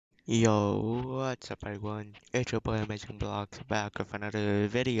Yo, what's up everyone? It's your boy Amazing Blocks back with another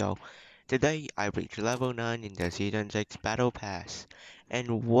video. Today I reached level 9 in the Season 6 Battle Pass.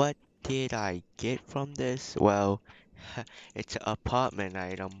 And what did I get from this? Well, it's an apartment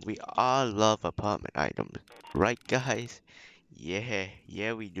item. We all love apartment items, right guys? Yeah,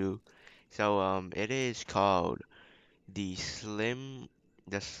 we do. So it is called the slime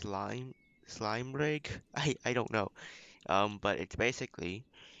rig? I don't know. But it's basically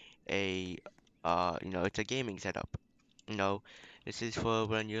a it's a gaming setup. You know, this is for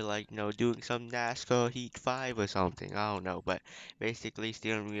when you're like, doing some NASCAR Heat 5 or something. I don't know, but basically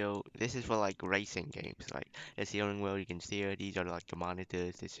steering wheel. This is for like racing games. Like the steering wheel you can steer. These are like the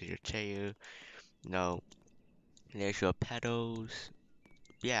monitors. This is your chair. You know, there's your pedals.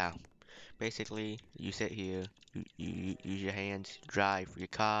 Yeah, basically you sit here. You use your hands, drive your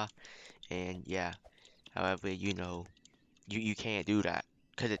car, and yeah. However, you can't do that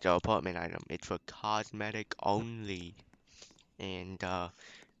because it's an apartment item. It's for cosmetic only. And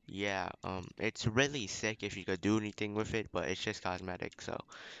yeah, it's really sick if you could do anything with it, but it's just cosmetic. So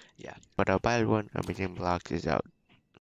yeah. But bye everyone. Amazing Blocks is out.